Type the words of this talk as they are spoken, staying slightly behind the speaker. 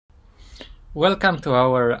Welcome to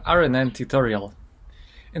our RNN tutorial.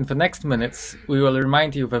 In the next minutes, we will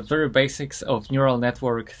remind you the very basics of neural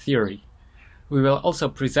network theory. We will also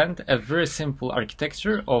present a very simple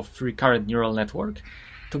architecture of recurrent neural network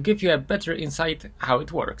to give you a better insight how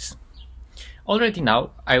it works. Already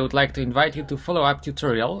now, I would like to invite you to follow-up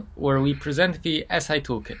tutorial where we present the SI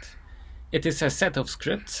toolkit. It is a set of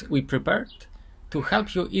scripts we prepared to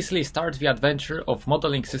help you easily start the adventure of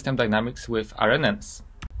modeling system dynamics with RNNs.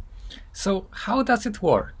 So how does it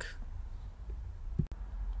work?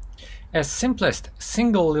 A simplest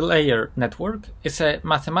single-layer network is a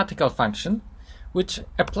mathematical function which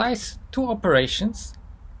applies two operations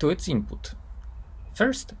to its input.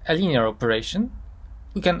 First, a linear operation.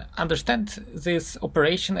 We can understand this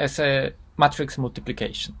operation as a matrix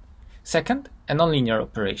multiplication. Second, a nonlinear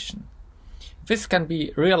operation. This can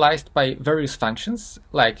be realized by various functions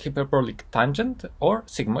like hyperbolic tangent or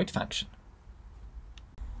sigmoid function.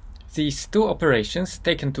 These two operations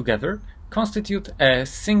taken together constitute a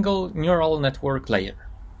single neural network layer.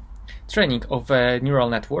 Training of a neural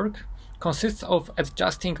network consists of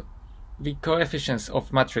adjusting the coefficients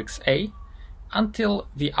of matrix A until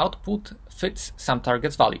the output fits some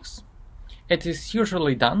target values. It is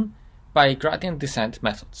usually done by gradient descent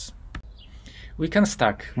methods. We can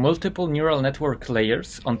stack multiple neural network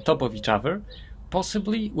layers on top of each other,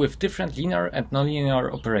 possibly with different linear and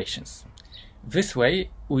nonlinear operations. This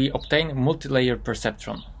way, we obtain multi-layer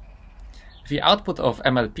perceptron. The output of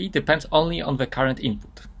MLP depends only on the current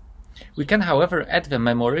input. We can, however, add the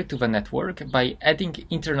memory to the network by adding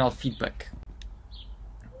internal feedback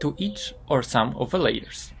to each or some of the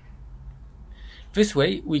layers. This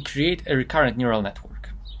way, we create a recurrent neural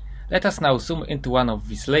network. Let us now zoom into one of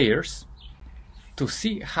these layers to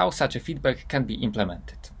see how such a feedback can be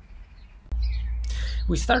implemented.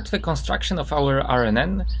 We start the construction of our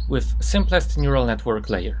RNN with simplest neural network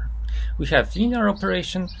layer. We have linear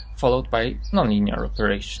operation followed by nonlinear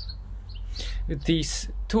operation. These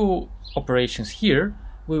two operations here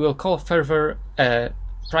we will call further a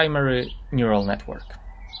primary neural network.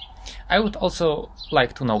 I would also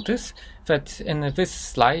like to notice that in this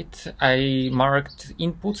slide I marked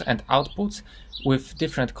inputs and outputs with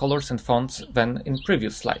different colors and fonts than in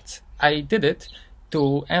previous slides. I did it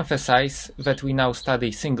to emphasize that we now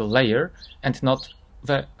study single layer and not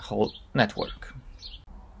the whole network.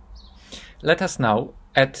 Let us now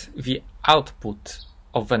add the output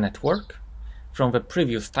of the network from the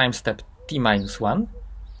previous time step t-1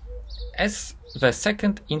 as the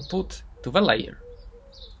second input to the layer.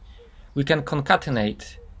 We can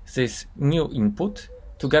concatenate this new input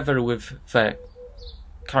together with the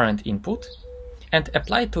current input and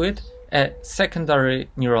apply to it a secondary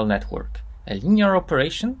neural network. A linear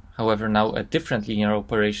operation, however now a different linear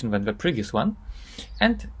operation than the previous one,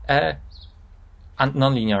 and a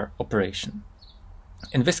nonlinear operation.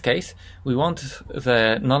 In this case, we want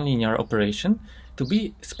the nonlinear operation to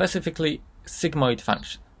be specifically sigmoid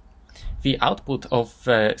function. The output of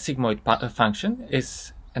the sigmoid function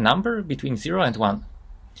is a number between 0 and 1.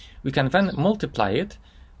 We can then multiply it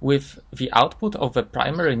with the output of the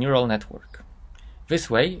primary neural network. This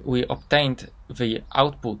way, we obtained the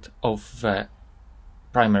output of the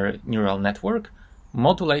primary neural network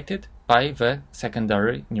modulated by the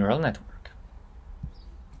secondary neural network.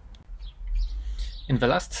 In the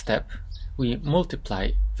last step, we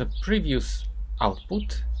multiply the previous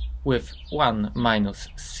output with 1 minus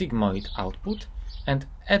sigmoid output and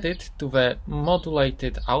add it to the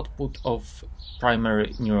modulated output of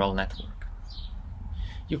primary neural network.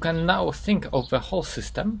 You can now think of the whole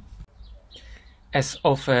system as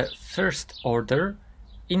of a first-order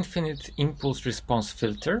infinite impulse response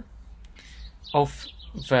filter of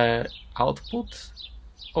the output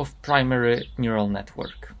of primary neural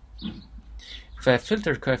network. The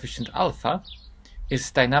filter coefficient alpha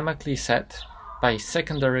is dynamically set by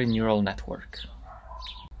secondary neural network.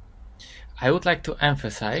 I would like to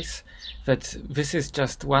emphasize that this is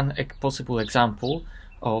just one possible example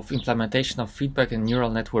of implementation of feedback in neural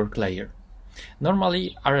network layer.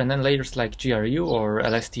 Normally, RNN layers like GRU or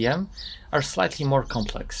LSTM are slightly more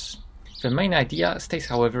complex. The main idea stays,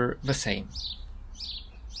 however, the same.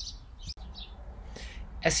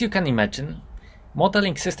 As you can imagine,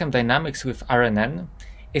 modeling system dynamics with RNN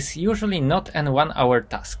is usually not an 1-hour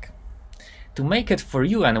task. To make it for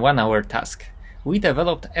you an 1-hour task, we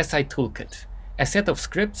developed SI Toolkit, a set of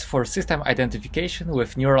scripts for system identification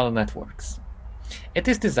with neural networks. It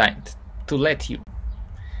is designed to let you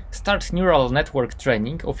start neural network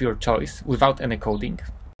training of your choice without any coding,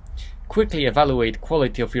 quickly evaluate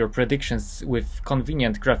quality of your predictions with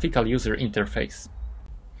convenient graphical user interface,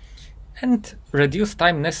 and reduce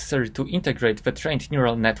time necessary to integrate the trained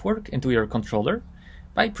neural network into your controller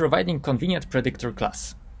by providing convenient predictor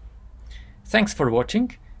class. Thanks for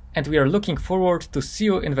watching, and we are looking forward to see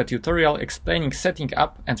you in the tutorial explaining setting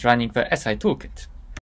up and running the SI toolkit.